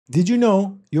Did you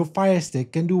know your Fire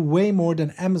Stick can do way more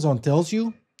than Amazon tells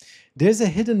you? There's a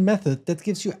hidden method that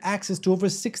gives you access to over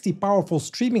 60 powerful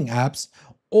streaming apps,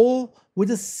 all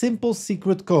with a simple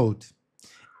secret code.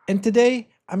 And today,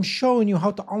 I'm showing you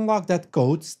how to unlock that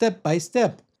code step by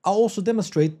step. I'll also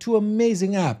demonstrate two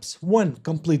amazing apps, one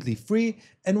completely free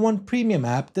and one premium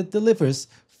app that delivers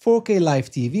 4K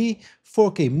live TV,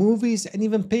 4K movies, and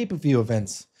even pay-per-view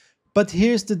events. But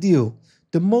here's the deal.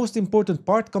 The most important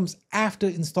part comes after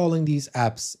installing these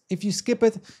apps. If you skip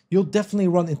it, you'll definitely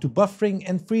run into buffering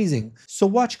and freezing. So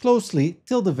watch closely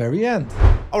till the very end.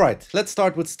 Alright, let's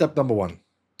start with step number one.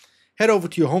 Head over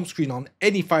to your home screen on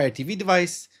any Fire TV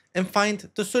device and find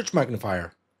the search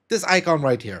magnifier, this icon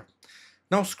right here.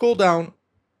 Now scroll down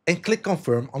and click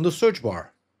confirm on the search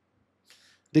bar.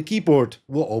 The keyboard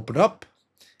will open up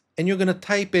and you're going to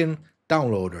type in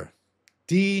downloader,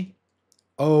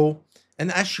 D-O,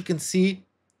 and as you can see,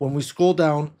 when we scroll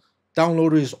down,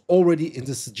 downloader is already in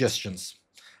the suggestions.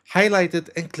 Highlight it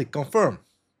and click confirm.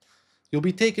 You'll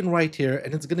be taken right here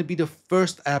and it's going to be the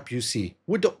first app you see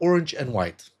with the orange and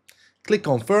white. Click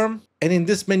confirm, and in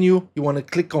this menu you want to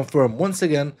click confirm once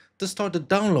again to start the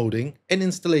downloading and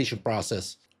installation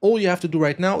process. All you have to do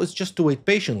right now is just to wait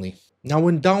patiently. Now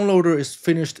when downloader is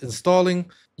finished installing,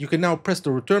 you can now press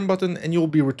the return button and you'll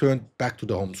be returned back to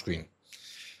the home screen.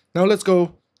 Now let's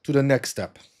go to the next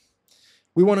step.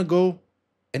 We want to go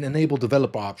and enable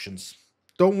developer options.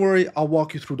 Don't worry, I'll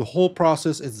walk you through the whole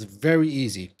process. It's very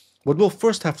easy. What we'll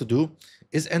first have to do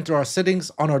is enter our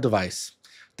settings on our device.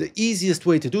 The easiest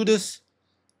way to do this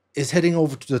is heading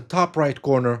over to the top right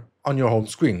corner on your home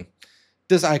screen.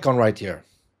 This icon right here.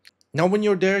 Now when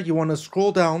you're there, you want to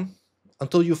scroll down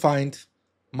until you find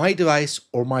My Device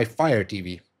or My Fire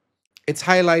TV. It's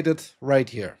highlighted right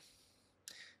here.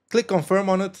 Click confirm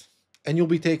on it and you'll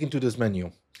be taken to this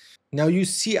menu. Now you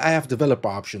see I have developer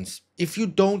options. If you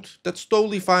don't, that's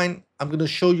totally fine. I'm going to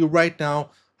show you right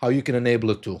now how you can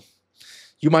enable it too.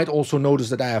 You might also notice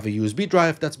that I have a USB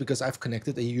drive. That's because I've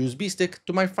connected a USB stick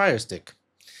to my Fire Stick.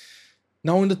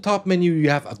 Now in the top menu you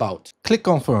have About. Click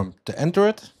confirm to enter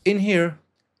it. In here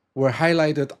we're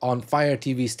highlighted on Fire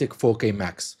TV Stick 4K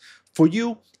Max. For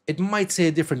you it might say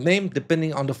a different name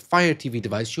depending on the Fire TV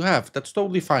device you have. That's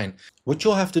totally fine. What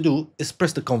you'll have to do is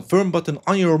press the confirm button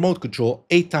on your remote control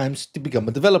 8 times to become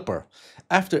a developer.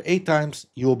 After 8 times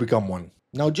you will become one.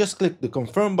 Now just click the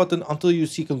confirm button until you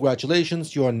see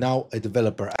congratulations, you are now a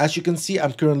developer. As you can see,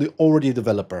 I'm currently already a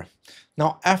developer.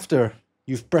 Now after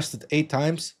you've pressed it 8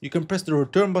 times, you can press the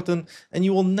return button and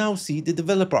you will now see the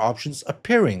developer options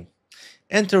appearing.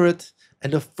 Enter it,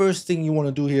 and the first thing you want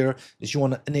to do here is you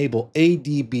want to enable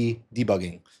ADB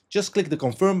debugging. Just click the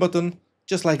confirm button,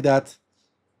 just like that,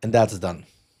 and that's done.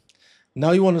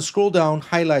 Now you want to scroll down,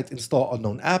 highlight install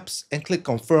unknown apps and click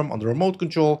confirm on the remote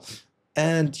control.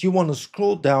 And you want to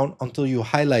scroll down until you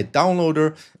highlight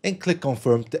downloader and click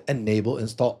confirm to enable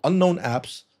install unknown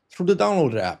apps through the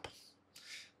downloader app.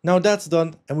 Now that's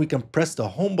done and we can press the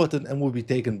home button and we'll be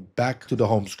taken back to the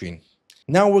home screen.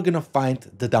 Now we're going to find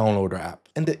the downloader app.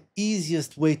 And the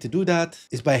easiest way to do that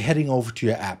is by heading over to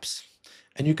your apps.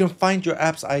 And you can find your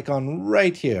apps icon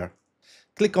right here.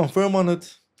 Click confirm on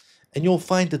it and you'll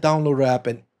find the downloader app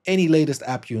and any latest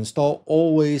app you install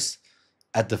always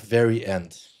at the very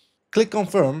end. Click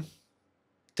confirm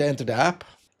to enter the app,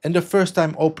 and the first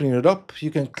time opening it up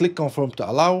you can click confirm to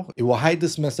allow. It will hide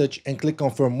this message and click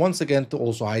confirm once again to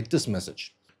also hide this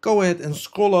message. Go ahead and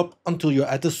scroll up until you're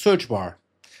at the search bar.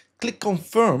 Click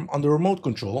confirm on the remote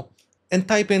control and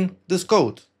type in this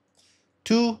code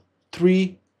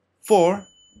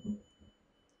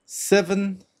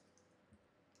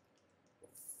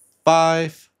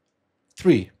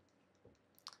 234753.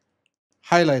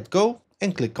 Highlight go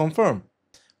and click confirm.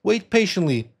 Wait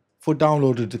patiently for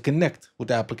downloader to connect with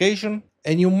the application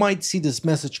and you might see this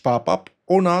message pop up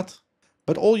or not,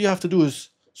 but all you have to do is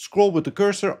scroll with the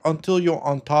cursor until you're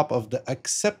on top of the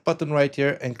accept button right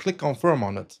here and click confirm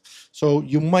on it. So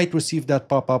you might receive that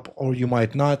pop up or you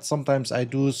might not. Sometimes I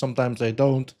do, sometimes I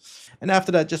don't. And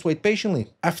after that, just wait patiently.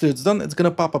 After it's done, it's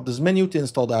going to pop up this menu to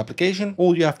install the application.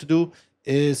 All you have to do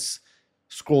is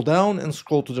scroll down and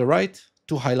scroll to the right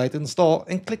to highlight install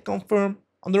and click confirm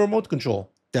on the remote control.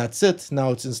 That's it.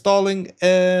 Now it's installing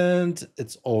and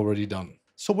it's already done.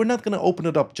 So we're not going to open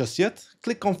it up just yet.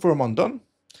 Click confirm on done.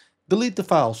 Delete the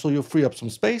file so you'll free up some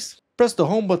space. Press the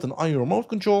home button on your remote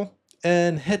control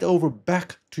and head over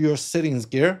back to your settings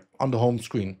gear on the home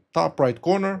screen. Top right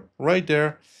corner, right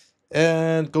there.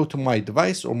 And go to My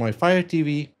Device or My Fire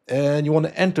TV. And you want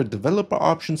to enter developer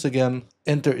options again.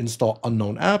 Enter install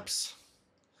unknown apps.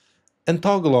 And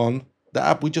toggle on the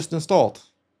app we just installed.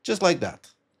 Just like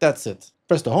that. That's it.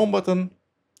 Press the home button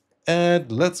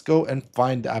And let's go and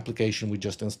find the application we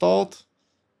just installed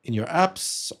in your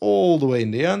apps all the way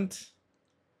in the end.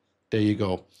 There you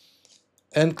go.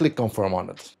 And click confirm on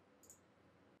it.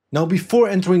 Now, before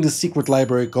entering the secret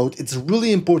library code, it's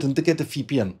really important to get the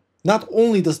VPN. Not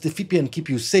only does the VPN keep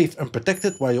you safe and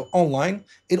protected while you're online,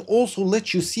 it also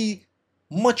lets you see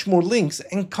much more links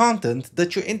and content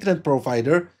that your internet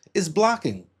provider is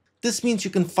blocking. This means you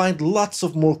can find lots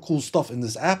of more cool stuff in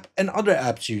this app and other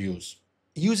apps you use.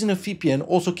 Using a VPN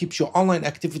also keeps your online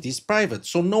activities private,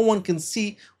 so no one can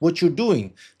see what you're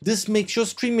doing. This makes your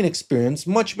streaming experience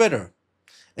much better.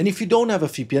 And if you don't have a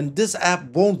VPN, this app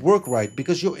won't work right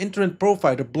because your internet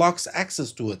provider blocks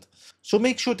access to it. So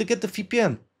make sure to get the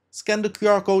VPN. Scan the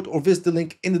QR code or visit the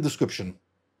link in the description.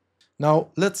 Now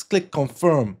let's click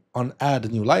confirm on add a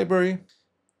new library.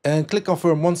 And click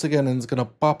confirm once again, and it's going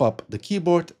to pop up the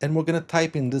keyboard, and we're going to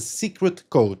type in the secret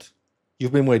code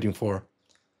you've been waiting for.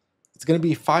 It's going to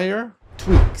be fire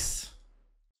tweaks.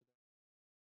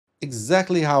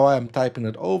 Exactly how I'm typing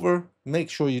it over. Make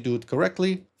sure you do it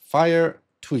correctly. Fire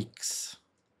tweaks.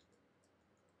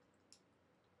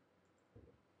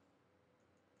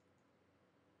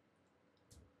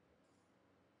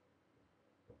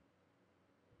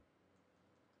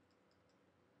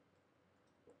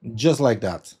 Just like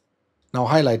that. Now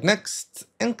highlight next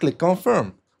and click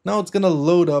confirm. Now it's gonna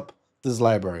load up this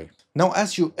library. Now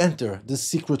as you enter this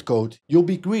secret code, you'll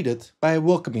be greeted by a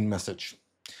welcoming message.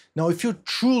 Now if you're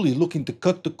truly looking to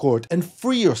cut the cord and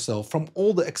free yourself from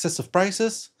all the excessive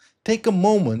prices, take a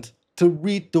moment to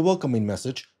read the welcoming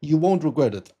message. You won't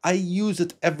regret it. I use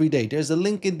it every day. There's a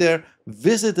link in there.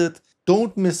 Visit it.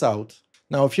 Don't miss out.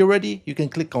 Now if you're ready, you can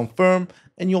click confirm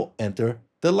and you'll enter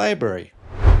the library.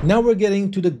 Now we're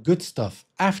getting to the good stuff.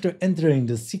 After entering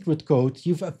the secret code,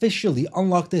 you've officially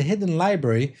unlocked a hidden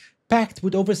library packed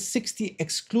with over 60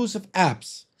 exclusive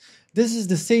apps. This is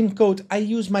the same code I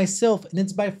use myself, and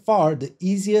it's by far the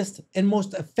easiest and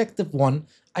most effective one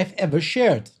I've ever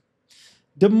shared.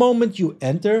 The moment you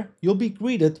enter, you'll be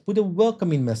greeted with a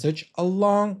welcoming message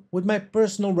along with my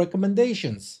personal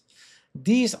recommendations.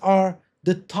 These are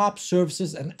the top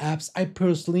services and apps I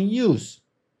personally use.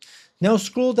 Now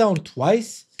scroll down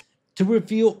twice to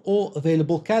reveal all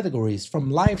available categories,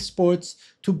 from live sports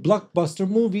to blockbuster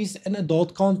movies and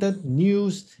adult content,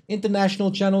 news, international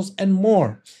channels, and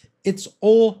more. It's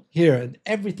all here, and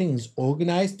everything is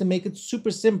organized to make it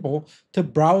super simple to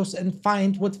browse and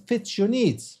find what fits your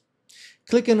needs.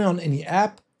 Clicking on any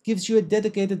app gives you a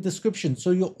dedicated description,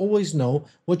 so you'll always know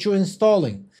what you're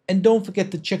installing. And don't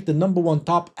forget to check the #1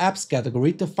 top apps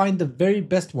category to find the very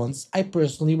best ones I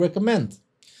personally recommend.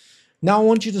 Now I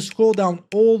want you to scroll down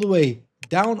all the way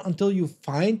down until you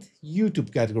find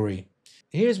YouTube category.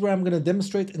 Here's where I'm going to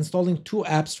demonstrate installing 2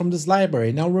 apps from this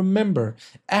library. Now remember,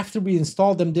 after we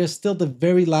install them, there's still the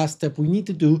very last step we need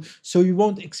to do so you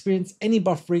won't experience any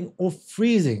buffering or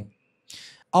freezing.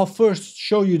 I'll first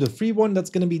show you the free one. That's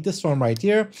going to be this one right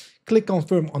here. Click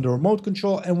confirm on the remote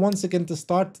control, and once again to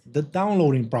start the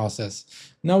downloading process.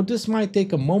 Now this might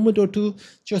take a moment or two,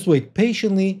 just wait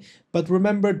patiently, but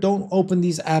remember, don't open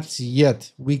these apps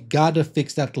yet. We gotta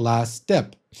fix that last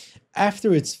step.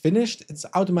 After it's finished, it's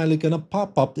automatically gonna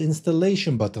pop up the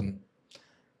installation button.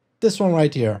 This one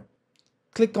right here.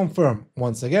 Click confirm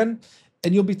once again,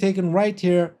 and you'll be taken right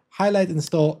here, highlight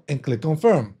install and click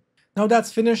confirm. Now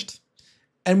that's finished.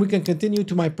 And we can continue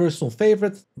to my personal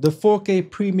favorite, the 4K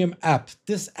Premium app.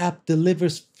 This app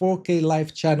delivers 4K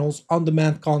live channels,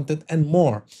 on-demand content, and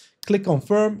more. Click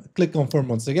confirm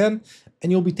once again,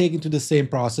 and you'll be taken to the same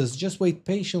process. Just wait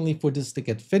patiently for this to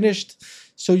get finished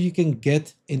so you can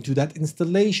get into that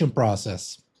installation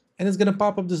process. And it's gonna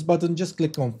pop up this button, just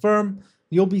click confirm.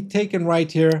 You'll be taken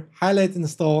right here, highlight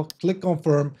install, click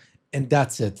confirm, and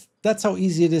that's it. That's how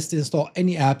easy it is to install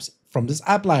any apps from this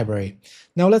app library.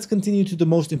 Now let's continue to the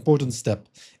most important step.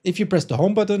 If you press the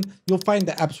home button, you'll find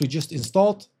the apps we just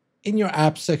installed in your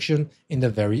apps section in the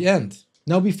very end.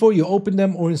 Now before you open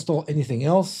them or install anything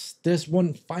else, there's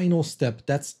one final step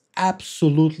that's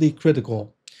absolutely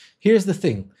critical. Here's the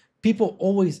thing. People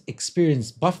always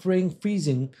experience buffering,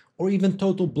 freezing, or even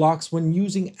total blocks when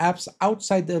using apps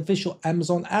outside the official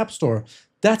Amazon App Store.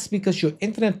 That's because your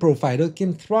internet provider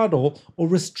can throttle or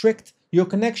restrict your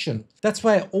connection. That's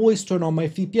why I always turn on my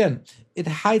VPN. It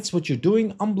hides what you're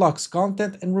doing, unblocks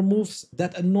content, and removes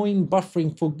that annoying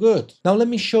buffering for good. Now let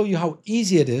me show you how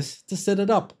easy it is to set it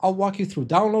up. I'll walk you through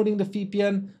downloading the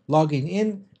VPN, logging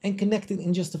in, and connecting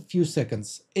in just a few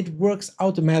seconds. It works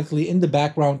automatically in the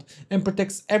background and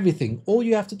protects everything. All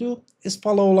you have to do is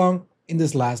follow along in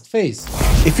this last phase.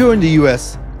 If you're in the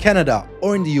US, Canada,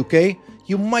 or in the UK,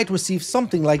 you might receive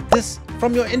something like this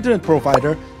from your internet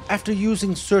provider after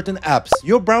using certain apps.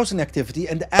 Your browsing activity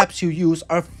and the apps you use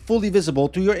are fully visible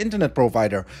to your internet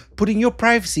provider, putting your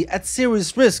privacy at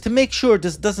serious risk. To make sure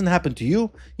this doesn't happen to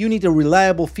you, you need a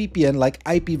reliable VPN like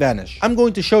IPVanish. I'm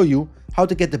going to show you how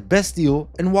to get the best deal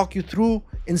and walk you through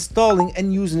installing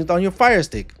and using it on your Fire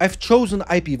Stick. I've chosen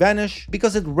IPVanish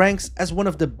because it ranks as one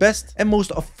of the best and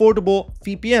most affordable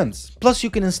VPNs. Plus, you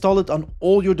can install it on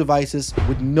all your devices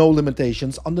with no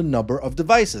limitations on the number of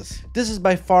devices. This is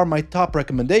by far my top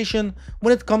recommendation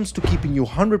when it comes to keeping you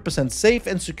 100% safe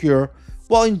and secure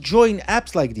while enjoying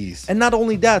apps like these. And not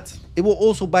only that, it will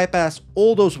also bypass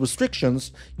all those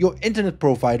restrictions your internet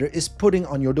provider is putting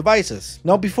on your devices.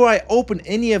 Now, before I open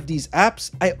any of these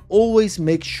apps, I always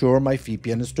make sure my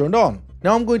VPN is turned on.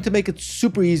 Now I'm going to make it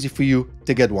super easy for you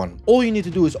to get one. All you need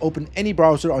to do is open any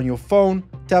browser on your phone,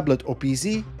 tablet or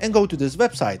PC and go to this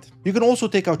website. You can also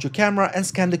take out your camera and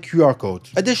scan the QR code.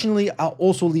 Additionally, I'll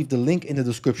also leave the link in the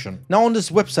description. Now on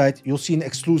this website, you'll see an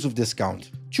exclusive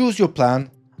discount. Choose your plan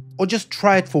or just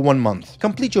try it for 1 month.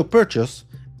 Complete your purchase,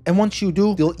 and once you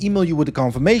do, they'll email you with a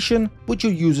confirmation with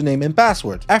your username and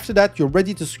password. After that, you're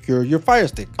ready to secure your Fire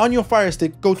Stick. On your Fire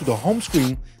Stick, go to the home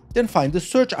screen, then find the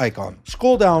search icon.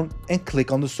 Scroll down and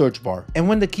click on the search bar. And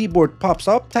when the keyboard pops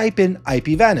up, type in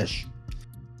IPVanish.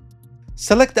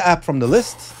 Select the app from the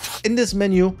list. In this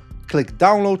menu, click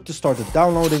download to start the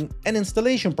downloading and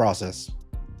installation process.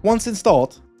 Once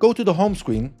installed, go to the home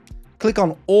screen, click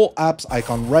on all apps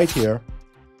icon right here,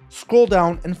 scroll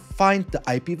down and find the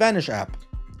IPVanish app.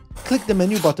 Click the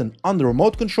menu button on the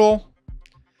remote control,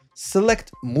 select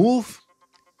Move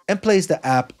and place the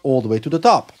app all the way to the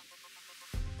top.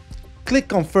 Click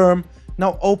Confirm.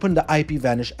 Now open the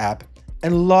IPVanish app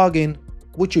and log in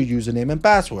with your username and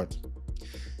password.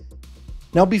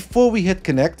 Now before we hit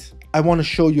connect, I want to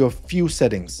show you a few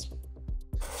settings.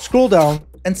 Scroll down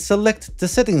and select the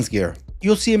settings gear.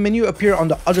 You'll see a menu appear on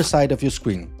the other side of your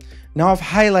screen. Now I've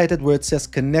highlighted where it says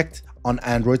connect on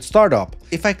Android Startup.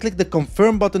 If I click the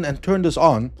confirm button and turn this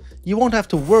on, you won't have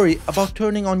to worry about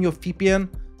turning on your VPN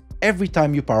every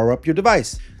time you power up your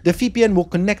device. The VPN will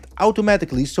connect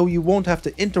automatically so you won't have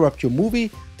to interrupt your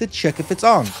movie to check if it's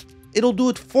on. It'll do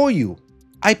it for you.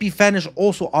 IPVanish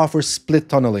also offers split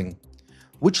tunneling,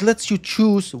 which lets you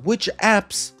choose which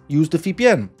apps use the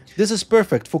VPN. This is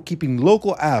perfect for keeping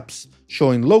local apps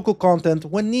showing local content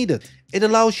when needed. It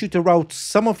allows you to route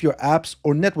some of your apps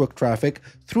or network traffic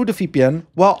through the VPN,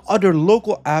 while other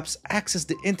local apps access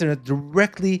the internet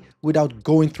directly without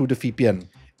going through the VPN.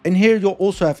 And here you'll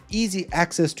also have easy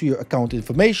access to your account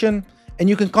information, and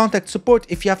you can contact support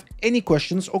if you have any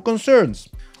questions or concerns.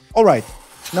 Alright,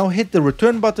 now hit the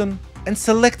return button and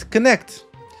select connect.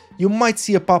 You might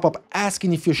see a pop-up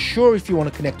asking if you're sure if you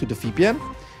want to connect to the VPN.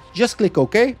 Just click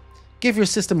OK. Give your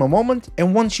system a moment,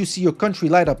 and once you see your country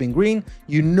light up in green,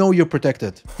 you know you're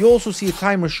protected. You also see a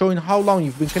timer showing how long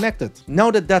you've been connected. Now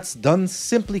that that's done,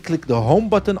 simply click the home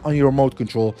button on your remote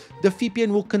control. The VPN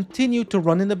will continue to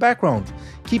run in the background,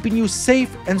 keeping you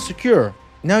safe and secure.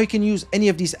 Now you can use any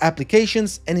of these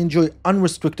applications and enjoy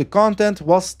unrestricted content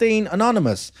while staying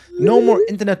anonymous. No more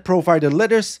internet provider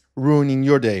letters ruining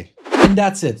your day. And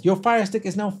that's it. Your Fire Stick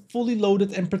is now fully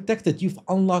loaded and protected. You've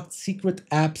unlocked secret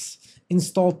apps,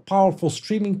 installed powerful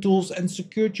streaming tools and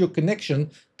secured your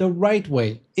connection the right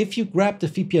way. If you grabbed the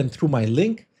VPN through my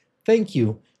link, thank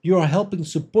you. You are helping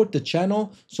support the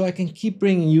channel so I can keep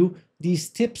bringing you these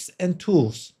tips and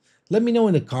tools. Let me know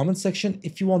in the comment section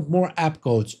if you want more app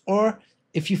codes or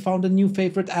if you found a new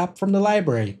favorite app from the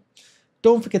library.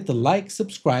 Don't forget to like,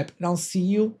 subscribe, and I'll see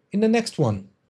you in the next one.